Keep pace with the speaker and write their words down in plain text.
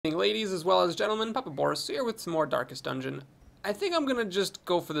Ladies as well as gentlemen, Papa Boris here with some more Darkest Dungeon. I think I'm gonna just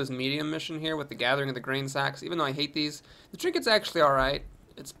go for this medium mission here with the gathering of the grain sacks, even though I hate these. The trinket's actually alright.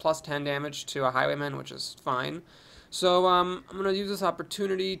 It's plus 10 damage to a highwayman, which is fine. So I'm gonna use this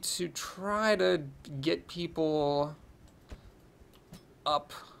opportunity to try to get people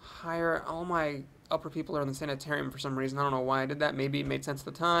up higher. All my upper people are in the sanitarium for some reason. I don't know why I did that. Maybe it made sense at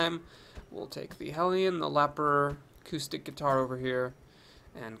the time. We'll take the Hellion, the Leper, acoustic guitar over here,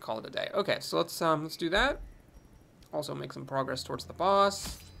 and call it a day. Okay, so let's do that. Also make some progress towards the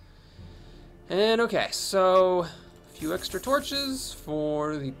boss. And okay, so a few extra torches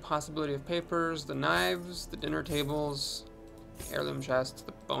for the possibility of papers, the knives, the dinner tables, heirloom chests,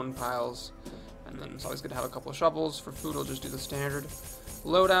 the bone piles, and then it's always good to have a couple of shovels. For food, we'll just do the standard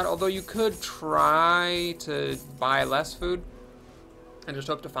loadout, although you could try to buy less food and just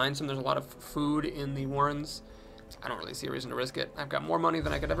hope to find some. There's a lot of food in the warrens. I don't really see a reason to risk it. I've got more money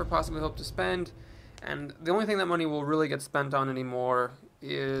than I could ever possibly hope to spend, and the only thing that money will really get spent on anymore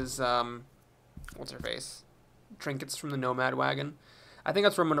is, what's her face? Trinkets from the Nomad Wagon. I think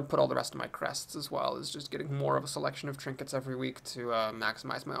that's where I'm going to put all the rest of my crests as well, is just getting more of a selection of trinkets every week to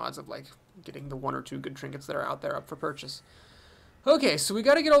maximize my odds of, like, getting the one or two good trinkets that are out there up for purchase. Okay, so we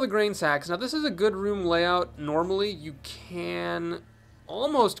got to get all the grain sacks. Now, this is a good room layout. Normally, you can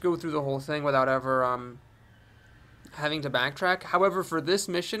almost go through the whole thing without ever, having to backtrack. However, for this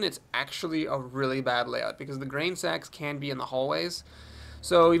mission, it's actually a really bad layout because the grain sacks can be in the hallways.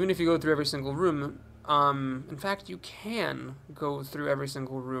 So even if you go through every single room, in fact, you can go through every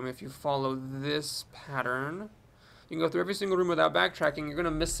single room if you follow this pattern. You can go through every single room without backtracking. You're going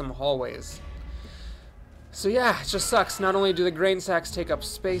to miss some hallways. So yeah, it just sucks. Not only do the grain sacks take up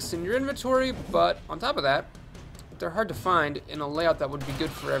space in your inventory, but on top of that, they're hard to find in a layout that would be good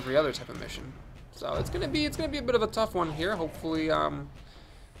for every other type of mission. So it's gonna be a bit of a tough one here. Hopefully,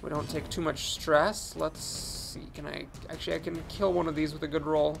 we don't take too much stress. Let's see. I can kill one of these with a good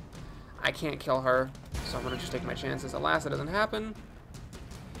roll. I can't kill her, so I'm gonna just take my chances. Alas, it doesn't happen.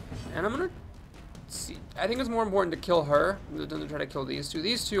 And I'm gonna see. I think it's more important to kill her than to try to kill these two.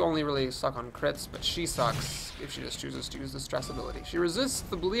 These two only really suck on crits, but she sucks if she just chooses to use the stress ability. She resists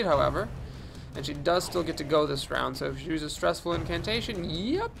the bleed, however, and she does still get to go this round. So if she uses stressful incantation,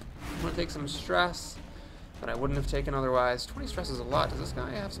 yep. I'm going to take some stress that I wouldn't have taken otherwise. 20 stress is a lot. Does this guy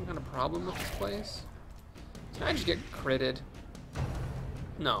have some kind of problem with this place? Did I just get critted?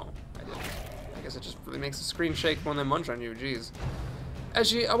 No, I didn't. I guess it just really makes the screen shake when they munch on you. Jeez.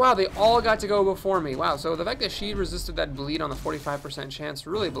 Oh wow, they all got to go before me. Wow, so the fact that she resisted that bleed on the 45% chance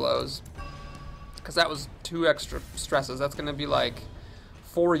really blows. Because that was 2 extra stresses. That's going to be like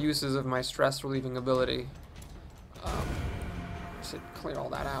 4 uses of my stress relieving ability. Should clear all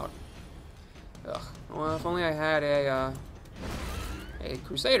that out. Ugh. Well, if only I had a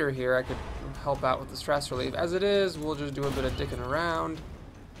Crusader here, I could help out with the stress relief. As it is, we'll just do a bit of dicking around.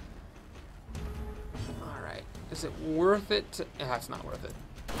 Alright. Is it worth it to... it's not worth it.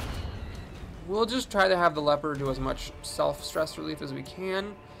 We'll just try to have the Leper do as much self-stress relief as we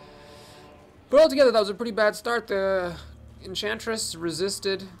can. But altogether, that was a pretty bad start. The Enchantress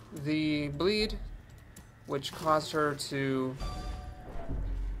resisted the bleed, which caused her to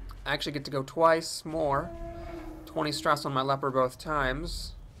actually get to go twice more. 20 stress on my Leper both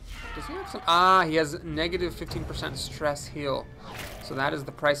times. Does he have some? Ah, he has negative 15% stress heal. So that is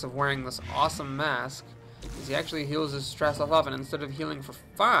the price of wearing this awesome mask. Is he actually heals his stress off, and instead of healing for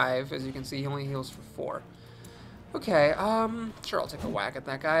 5, as you can see, he only heals for 4. Okay, sure, I'll take a whack at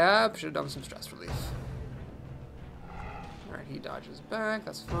that guy up. Should have done some stress relief. Alright, he dodges back,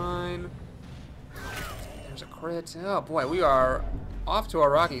 that's fine. There's a crit. Oh boy, we are off to a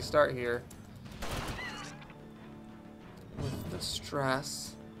rocky start here with the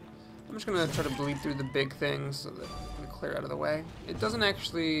stress. I'm just gonna try to bleed through the big things so that we clear out of the way. It doesn't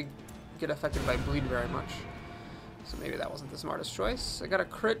actually get affected by bleed very much, so maybe that wasn't the smartest choice. I got a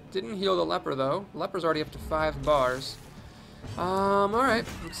crit, didn't heal the Leper though. Leper's already up to 5 bars. Alright,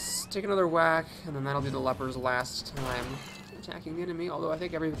 let's take another whack, and then that'll be the Leper's last time attacking the enemy, although I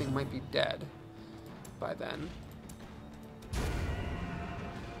think everything might be dead by then.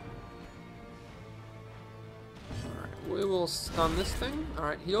 Alright, we will stun this thing.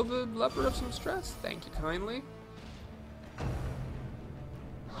 Alright, heal the Leper of some stress. Thank you kindly.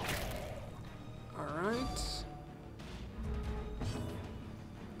 Alright.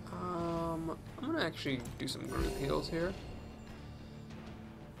 I'm gonna actually do some group heals here.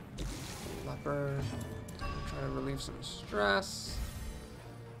 Leper, try to relieve some stress.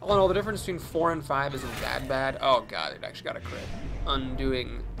 All in all, the difference between 4 and 5 isn't that bad. Oh god, it actually got a crit.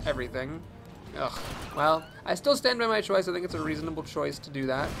 Undoing everything. Ugh. Well, I still stand by my choice. I think it's a reasonable choice to do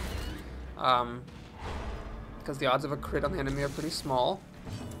that. Because the odds of a crit on the enemy are pretty small.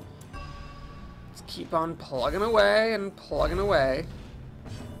 Let's keep on plugging away and plugging away.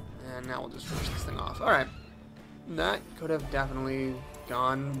 And now we'll just finish this thing off. Alright. That could have definitely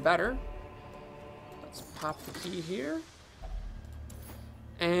gone better. Let's pop the key here.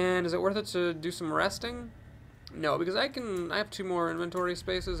 And is it worth it to do some resting? No, because I have 2 more inventory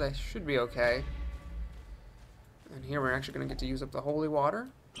spaces. I should be okay. And here we're actually going to get to use up the holy water.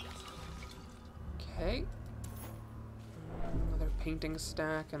 Okay. Another painting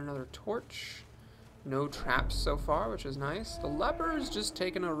stack and another torch. No traps so far, which is nice. The leper is just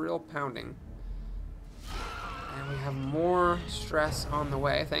taking a real pounding. And we have more stress on the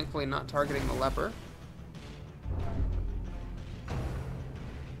way. Thankfully not targeting the leper.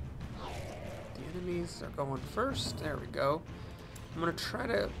 Enemies are going first. There we go. I'm going to try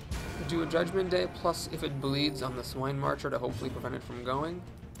to do a Judgment Day, plus if it bleeds on the Swine Marcher to hopefully prevent it from going.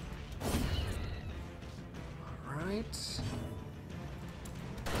 Alright. So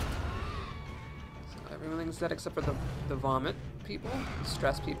everything's dead except for the vomit people, the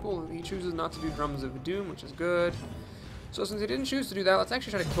stress people. He chooses not to do Drums of Doom, which is good. So since he didn't choose to do that, let's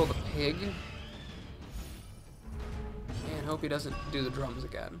actually try to kill the pig. And hope he doesn't do the drums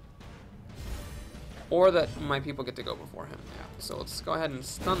again. Or that my people get to go before him. Yeah. So let's go ahead and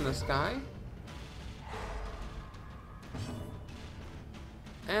stun this guy.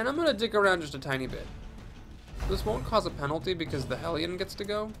 And I'm going to dig around just a tiny bit. This won't cause a penalty because the Hellion gets to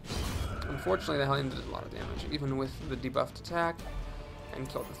go. Unfortunately, the Hellion did a lot of damage, even with the debuffed attack, and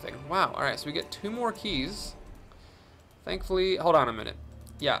killed the thing. Wow, alright, so we get 2 more keys. Thankfully, hold on a minute.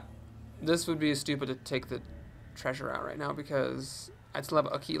 Yeah, this would be stupid to take the treasure out right now because I'd still have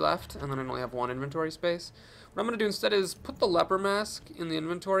a key left, and then I only have 1 inventory space. What I'm going to do instead is put the leper mask in the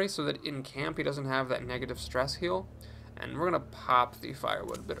inventory so that in camp he doesn't have that negative stress heal. And we're going to pop the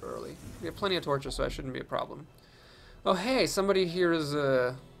firewood a bit early. We have plenty of torches, so that shouldn't be a problem. Oh, hey, somebody here is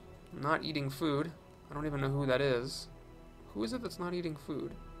not eating food. I don't even know who that is. Who is it that's not eating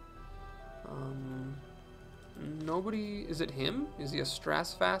food? Nobody. Is it him? Is he a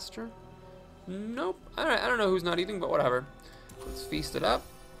stress faster? Nope. I don't know who's not eating, but whatever. Let's feast it up.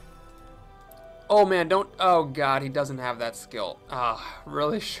 Oh man, don't. Oh god, he doesn't have that skill. Ah,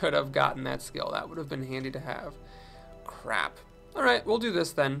 really should have gotten that skill. That would have been handy to have. Crap. Alright, we'll do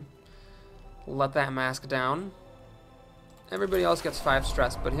this then. Let that mask down. Everybody else gets 5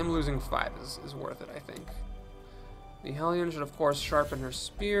 stress, but him losing 5 is worth it, I think. The Hellion should, of course, sharpen her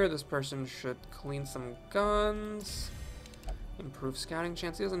spear. This person should clean some guns. Improve scouting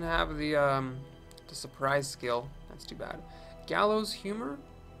chance. He doesn't have the surprise skill. That's too bad. Gallows humor.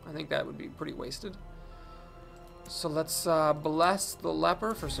 I think that would be pretty wasted. So let's bless the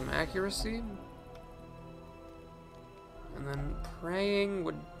leper for some accuracy. And then praying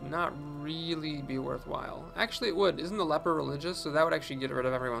would not really be worthwhile. Actually, it would. Isn't the leper religious? So that would actually get rid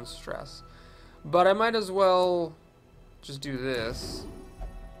of everyone's stress. But I might as well just do this.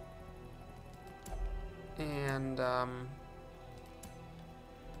 And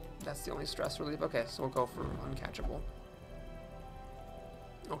that's the only stress relief. Okay, so we'll go for uncatchable.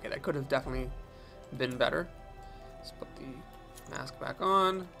 Okay, that could have definitely been better. Let's put the mask back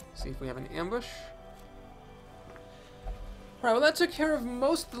on. See if we have an ambush. Alright, well that took care of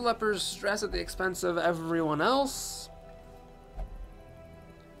most of the leper's stress at the expense of everyone else.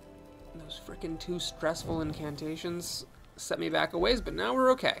 Those frickin' 2 stressful incantations set me back a ways, but now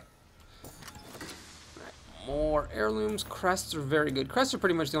we're okay. Alright, more heirlooms. Crests are very good. Crests are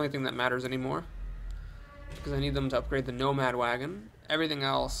pretty much the only thing that matters anymore, because I need them to upgrade the Nomad Wagon. Everything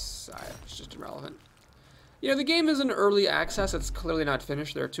else, it's just irrelevant. You know, the game is in early access. It's clearly not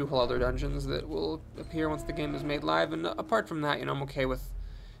finished. There are 2 whole other dungeons that will appear once the game is made live. And apart from that, you know, I'm okay with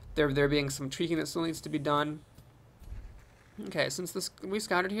there being some tweaking that still needs to be done. Okay, since we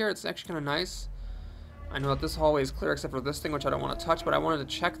scouted here, it's actually kind of nice. I know that this hallway is clear except for this thing, which I don't want to touch, but I wanted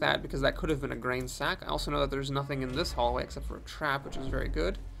to check that because that could have been a grain sack. I also know that there's nothing in this hallway except for a trap, which is very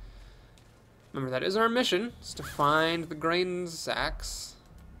good. Remember, that is our mission, is to find the grain sacks.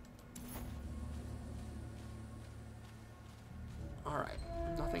 Alright,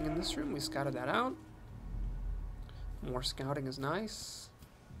 nothing in this room. We scouted that out. More scouting is nice.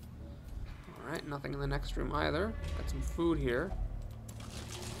 Alright, nothing in the next room either. Got some food here.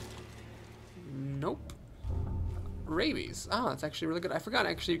 Nope. Rabies. Ah, that's actually really good. I forgot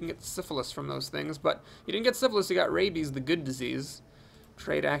actually you can get syphilis from those things, but you didn't get syphilis, you got rabies, the good disease.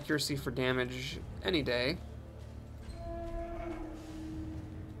 Trade accuracy for damage any day.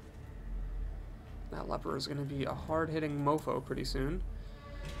 That leper is going to be a hard-hitting mofo pretty soon.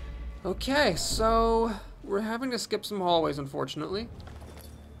 Okay, so we're having to skip some hallways, unfortunately.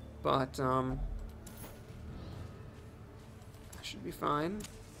 But, I should be fine.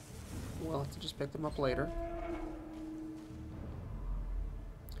 We'll have to just pick them up later.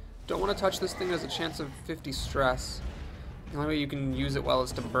 Don't want to touch this thing. There's a chance of 50 stress. The only way you can use it well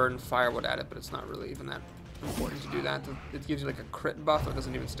is to burn firewood at it, but it's not really even that important to do that. It gives you like a crit buff, it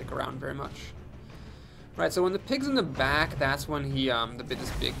doesn't even stick around very much. Right, so when the pig's in the back, that's when he,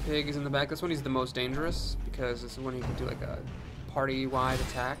 this big pig is in the back, that's when he's the most dangerous, because this is when he can do like a party-wide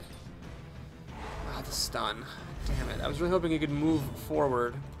attack. Ah, the stun. Damn it. I was really hoping he could move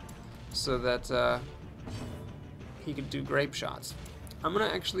forward so that he could do grape shots. I'm gonna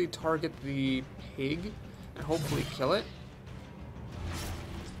actually target the pig and hopefully kill it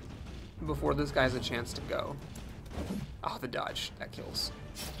before this guy has a chance to go. Oh, the dodge. That kills.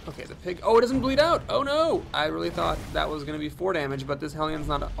 Okay, the pig. Oh, it doesn't bleed out. Oh, no. I really thought that was going to be 4 damage, but this Hellion's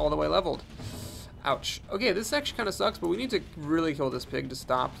not all the way leveled. Ouch. Okay, this actually kind of sucks, but we need to really kill this pig to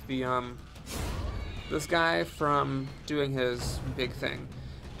stop the, this guy from doing his big thing.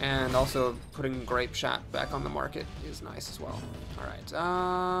 And also putting Grape Shot back on the market is nice as well.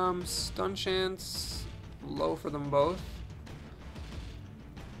 Alright, stun chance, low for them both.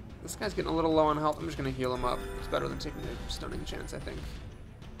 This guy's getting a little low on health. I'm just going to heal him up. It's better than taking a stunning chance, I think.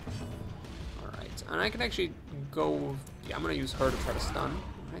 Alright, and I can actually go... Yeah, I'm going to use her to try to stun.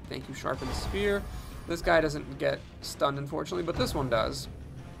 Alright, thank you, Sharpened Spear. This guy doesn't get stunned, unfortunately, but this one does.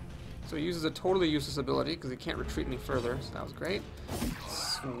 So he uses a totally useless ability because he can't retreat any further, so that was great.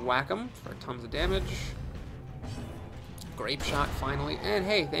 Let's whack him for tons of damage. Grape Shot, finally. And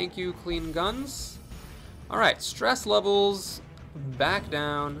hey, thank you, Clean Guns. Alright, stress levels back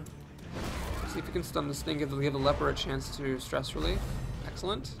down. See if we can stun this thing, give the leper a chance to stress relief.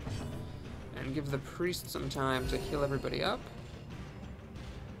 Excellent. And give the priest some time to heal everybody up.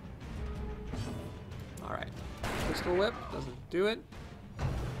 Alright. Pistol Whip doesn't do it.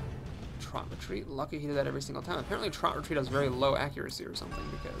 Trot Retreat. Lucky he did that every single time. Apparently Trot Retreat has very low accuracy or something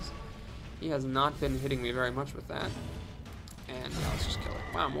because he has not been hitting me very much with that. And now let's just kill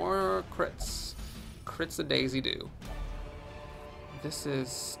it. Wow, more crits. Crits a daisy do. This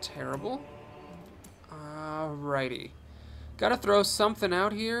is terrible. Alrighty. Gotta throw something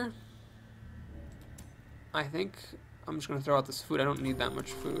out here. I think I'm just gonna throw out this food. I don't need that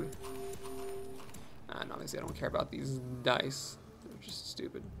much food. And obviously I don't care about these dice. They're just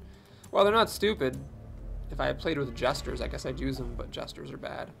stupid. Well, they're not stupid. If I had played with jesters, I guess I'd use them, but jesters are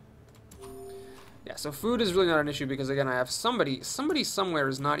bad. Yeah, so food is really not an issue because, again, I have somebody somewhere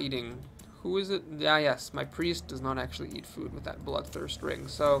is not eating. Who is it? Yeah, yes, my priest does not actually eat food with that bloodthirst ring,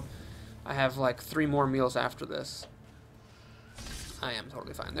 so I have like 3 more meals after this. I am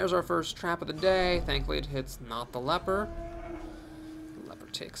totally fine. There's our first trap of the day. Thankfully, it hits not the leper. The leper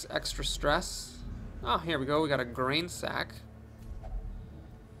takes extra stress. Oh, here we go. We got a grain sack.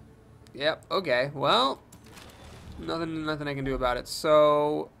 Yep, okay. Well, nothing I can do about it.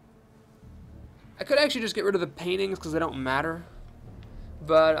 So I could actually just get rid of the paintings because they don't matter.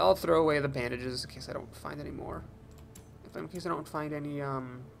 But I'll throw away the bandages in case I don't find any more. In case I don't find any,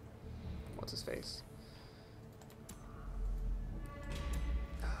 what's his face?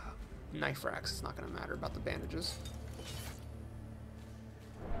 Knife racks. It's not going to matter about the bandages.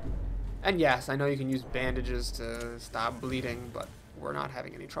 And yes, I know you can use bandages to stop bleeding, but we're not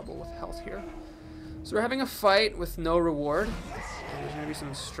having any trouble with health here. So we're having a fight with no reward. And there's going to be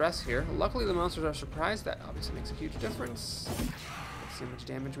some stress here. Luckily, the monsters are surprised. That obviously makes a huge difference. Let's see how much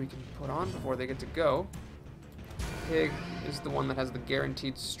damage we can put on before they get to go. Pig is the one that has the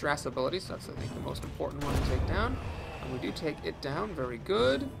guaranteed stress ability, so that's, I think, the most important one to take down. And we do take it down. Very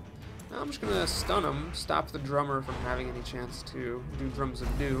good. Now I'm just going to stun him, stop the drummer from having any chance to do Drums of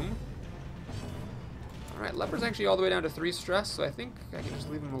Doom. Alright, leper's actually all the way down to 3 stress, so I think I can just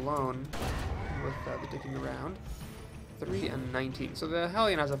leave him alone with the dicking around. 3 and 19. So the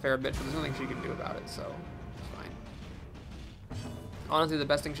Hellion has a fair bit, but there's nothing she can do about it, so it's fine. Honestly, the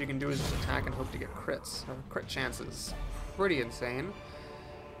best thing she can do is just attack and hope to get crits. Her crit chances pretty insane.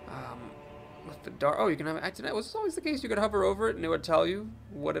 With the dart, oh, you can have it. Was this always the case? You could hover over it and it would tell you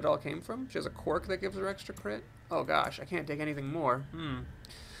what it all came from? She has a quirk that gives her extra crit? Oh gosh, I can't take anything more.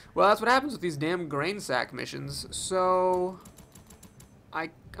 Well, that's what happens with these damn grain sack missions. So I'm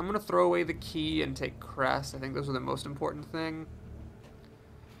gonna throw away the key and take Crest. I think those are the most important thing.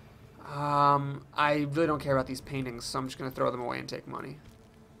 I really don't care about these paintings, so I'm just gonna throw them away and take money.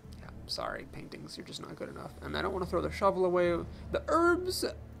 Yeah, sorry, paintings, you're just not good enough. And I don't want to throw the shovel away. The herbs,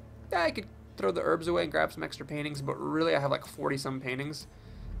 yeah, I could throw the herbs away and grab some extra paintings, but really I have like 40-some paintings.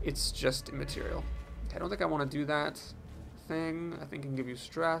 It's just immaterial. Okay, I don't think I want to do that. I thing I think can give you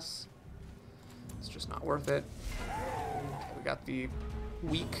stress. It's just not worth it. We got the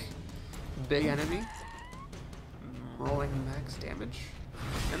weak big enemy. Rolling max damage.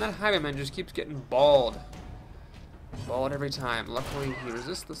 And that Highwayman just keeps getting balled. Balled every time. Luckily, he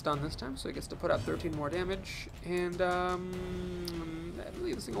resists the stun this time, so he gets to put up 13 more damage. And, I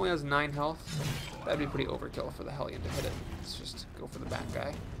believe this thing only has 9 health. That'd be pretty overkill for the Hellion to hit it. Let's just go for the back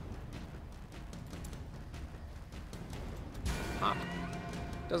guy. Pop.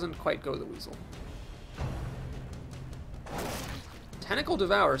 Doesn't quite go the weasel. Tentacle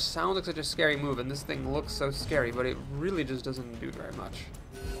Devour sounds like such a scary move, and this thing looks so scary, but it really just doesn't do very much.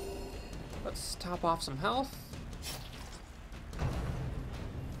 Let's top off some health.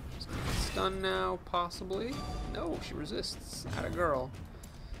 Stun now, possibly. No, she resists. Atta girl.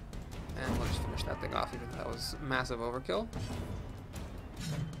 And we'll just finish that thing off, even though that was massive overkill.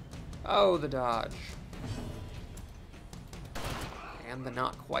 Oh, the dodge. And the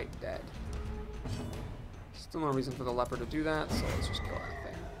not quite dead. Still no reason for the leper to do that, so let's just kill that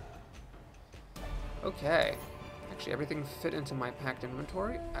thing. Okay. Actually, everything fit into my packed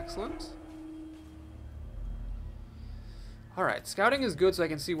inventory. Excellent. Alright, scouting is good so I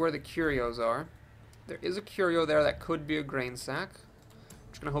can see where the curios are. There is a curio there that could be a grain sack.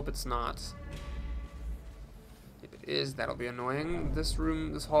 I'm just gonna hope it's not. If it is, that'll be annoying. This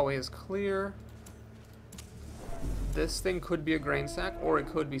room, this hallway is clear. This thing could be a grain sack, or it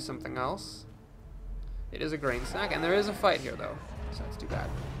could be something else. It is a grain sack, and there is a fight here, though, so that's too bad.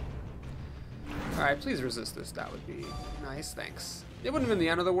 Alright, please resist this. That would be nice, thanks. It wouldn't have been the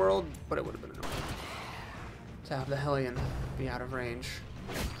end of the world, but it would have been annoying to have the Hellion be out of range.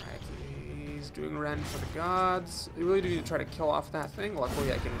 Alright, he's doing Rend for the gods. We really do need to try to kill off that thing.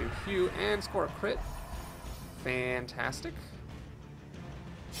 Luckily, I can do Hue and score a crit. Fantastic.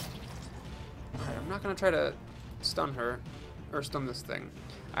 Alright, I'm not going to try to stun her, or stun this thing.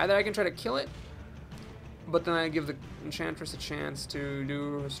 Either I can try to kill it, but then I give the Enchantress a chance to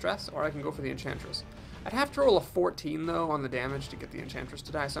do her stress, or I can go for the Enchantress. I'd have to roll a 14, though, on the damage to get the Enchantress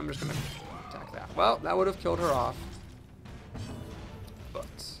to die, so I'm just going to attack that. Well, that would have killed her off. But,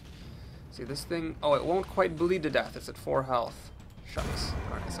 see, this thing... Oh, it won't quite bleed to death. It's at 4 health. Shucks.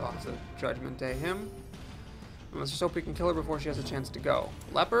 Alright, so I'll have to Judgment Day him. And let's just hope we can kill her before she has a chance to go.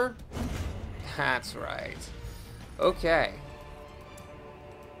 Leper? That's right. Okay.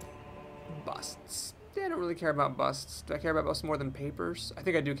 Busts. Yeah, I don't really care about busts. Do I care about busts more than papers? I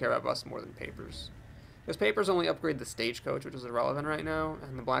think I do care about busts more than papers. Because papers only upgrade the stagecoach, which is irrelevant right now,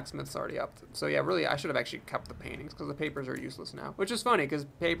 and the blacksmith's already up. So yeah, really, I should have actually kept the paintings, because the papers are useless now. Which is funny, because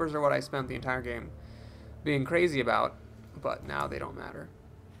papers are what I spent the entire game being crazy about, but now they don't matter.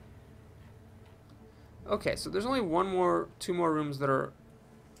 Okay, so there's only two more rooms that are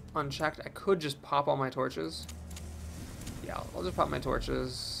unchecked. I could just pop all my torches. Yeah, I'll just pop my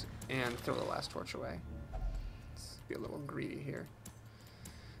torches and throw the last torch away. Let's be a little greedy here.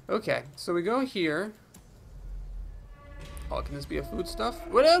 Okay, so we go here. Oh, can this be a foodstuff?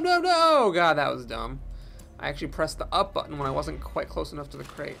 No, no, no! God, that was dumb. I actually pressed the up button when I wasn't quite close enough to the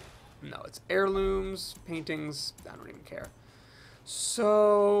crate. No, it's heirlooms, paintings, I don't even care.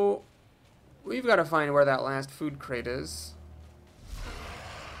 So, we've got to find where that last food crate is.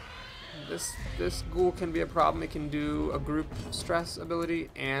 This ghoul can be a problem. It can do a group stress ability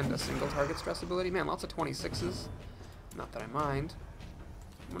and a single target stress ability. Man, lots of 26s. Not that I mind.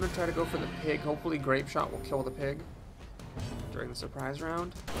 I'm going to try to go for the pig. Hopefully Grape Shot will kill the pig during the surprise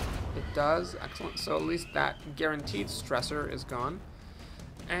round. It does. Excellent. So at least that guaranteed stressor is gone.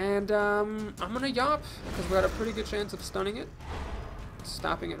 And I'm going to yop because we got a pretty good chance of stunning it.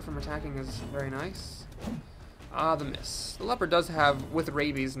 Stopping it from attacking is very nice. Ah, the miss. The leper does have, with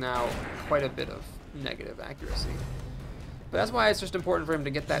rabies now, quite a bit of negative accuracy. But that's why it's just important for him to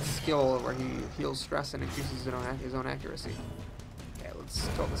get that skill where he heals stress and increases his own accuracy. Okay, let's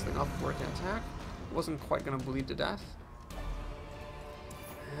kill this thing off before it can attack. It wasn't quite going to bleed to death.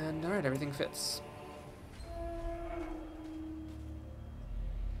 And alright, everything fits.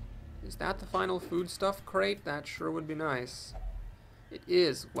 Is that the final foodstuff crate? That sure would be nice. It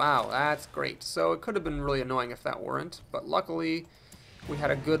is. Wow, that's great. So it could have been really annoying if that weren't, but luckily we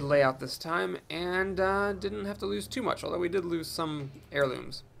had a good layout this time and didn't have to lose too much, although we did lose some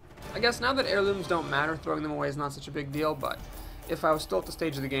heirlooms. I guess now that heirlooms don't matter, throwing them away is not such a big deal, but if I was still at the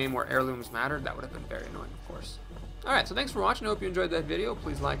stage of the game where heirlooms mattered, that would have been very annoying, of course. Alright, so thanks for watching. I hope you enjoyed that video.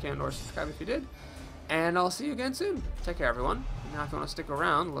 Please like and or subscribe if you did. And I'll see you again soon. Take care, everyone. Now, if you want to stick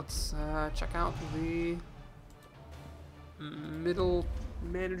around, let's check out the middle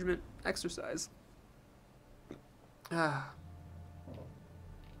management exercise.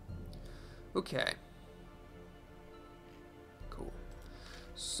 Okay.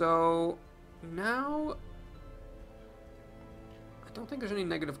 So now I don't think there's any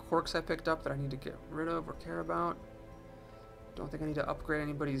negative quirks I picked up that I need to get rid of or care about. Don't think I need to upgrade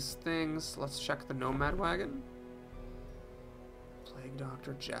anybody's things. Let's check the Nomad Wagon. Plague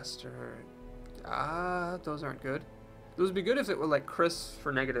Doctor, Jester. Those aren't good. Those would be good if it were like crit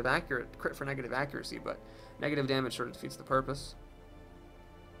for negative accuracy, but negative damage sort of defeats the purpose.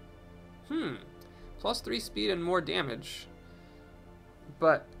 +3 speed and more damage.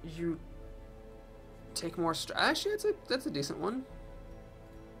 But you take more actually, that's a decent one.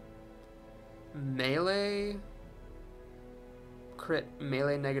 Melee crit,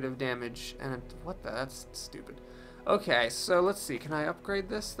 melee negative damage, and that's stupid. Okay, so let's see, can I upgrade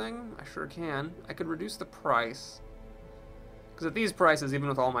this thing? I sure can. I could reduce the price, because at these prices, even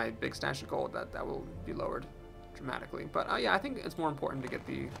with all my big stash of gold, that will be lowered dramatically. But yeah, I think it's more important to get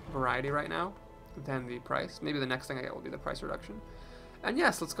the variety right now than the price. Maybe the next thing I get will be the price reduction. And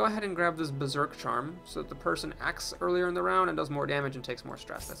yes, let's go ahead and grab this Berserk Charm so that the person acts earlier in the round and does more damage and takes more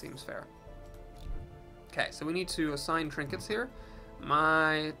stress. That seems fair. Okay, so we need to assign trinkets here.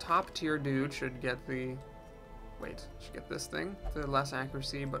 My top tier dude should get should get this thing, the less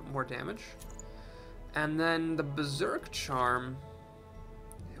accuracy but more damage. And then the Berserk Charm,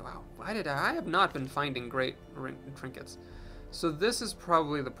 wow, I have not been finding great trinkets. So this is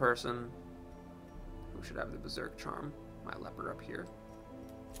probably the person who should have the Berserk Charm, my leopard up here.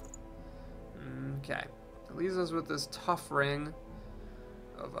 Okay, it leaves us with this tough ring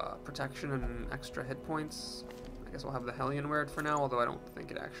of protection and extra hit points. I guess we'll have the Hellion wear it for now, although I don't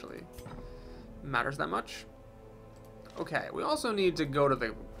think it actually matters that much. Okay, we also need to go to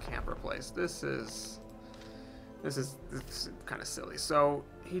the camper place. This is kind of silly. So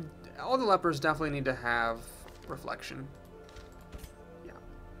all the lepers definitely need to have reflection. Yeah,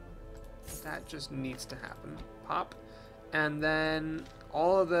 that just needs to happen. Pop. And then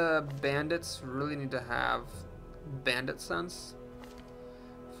all of the bandits really need to have bandit sense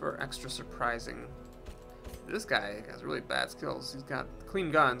for extra surprising. This guy has really bad skills. He's got clean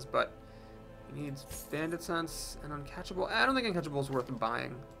guns, but he needs bandit sense and uncatchable. I don't think uncatchable is worth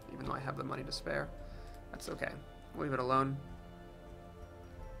buying, even though I have the money to spare. That's okay. We'll leave it alone.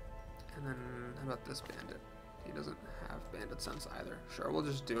 And then how about this bandit? He doesn't have bandit sense either. Sure, we'll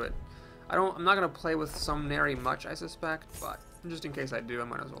just do it. I'm not gonna play with some nary much, I suspect, but just in case I do, I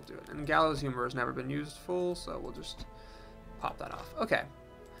might as well do it. And Gallows Humor has never been used full, so we'll just pop that off. Okay,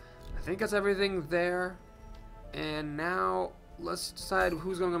 I think that's everything there. And now let's decide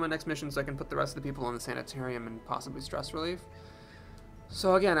who's going on my next mission so I can put the rest of the people in the sanitarium and possibly stress relief.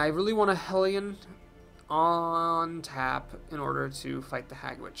 So again, I really want a Hellion on tap in order to fight the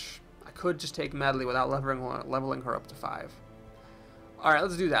Hag Witch. I could just take Medley without leveling her up to 5. Alright,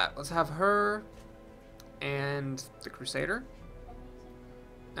 let's do that. Let's have her and the Crusader,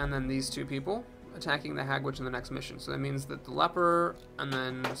 and then these two people attacking the Hag Witch in the next mission. So that means that the Leper, and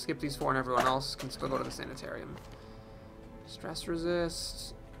then skip these 4 and everyone else can still go to the Sanitarium. Stress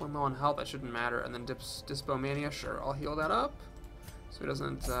resist, 1 low on health, that shouldn't matter, and then Dispomania, sure, I'll heal that up. So he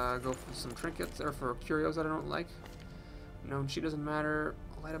doesn't go for some trinkets or for curios that I don't like. No, she doesn't matter.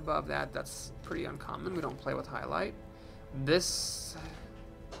 Light above that, that's pretty uncommon. We don't play with highlight. This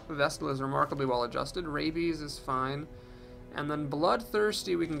Vestal is remarkably well adjusted. Rabies is fine. And then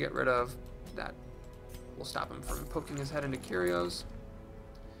Bloodthirsty we can get rid of. That will stop him from poking his head into curios.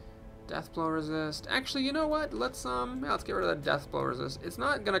 Deathblow resist. Actually, you know what? Let's get rid of that Deathblow resist. It's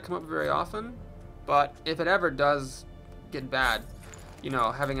not gonna come up very often, but if it ever does get bad, you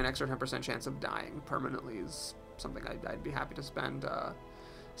know, having an extra 10% chance of dying permanently is something I'd be happy to spend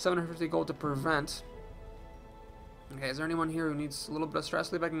 750 gold to prevent. Okay, is there anyone here who needs a little bit of stress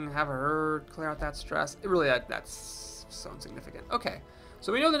relief? I can have her clear out that stress. That's so insignificant. Okay,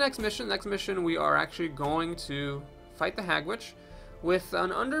 so we know the next mission. Next mission, we are actually going to fight the Hag Witch with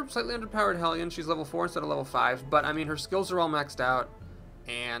an slightly underpowered Hellion. She's level 4 instead of level 5, but I mean her skills are all maxed out,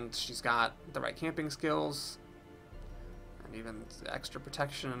 and she's got the right camping skills, and even extra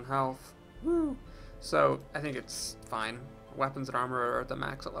protection and health. Woo! So I think it's fine. Weapons and armor are at the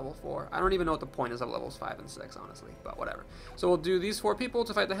max at level 4. I don't even know what the point is of levels 5 and 6, honestly, but whatever. So we'll do these 4 people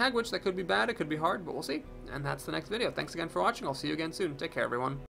to fight the Hag Witch. That could be bad, it could be hard, but we'll see. And that's the next video. Thanks again for watching. I'll see you again soon. Take care, everyone.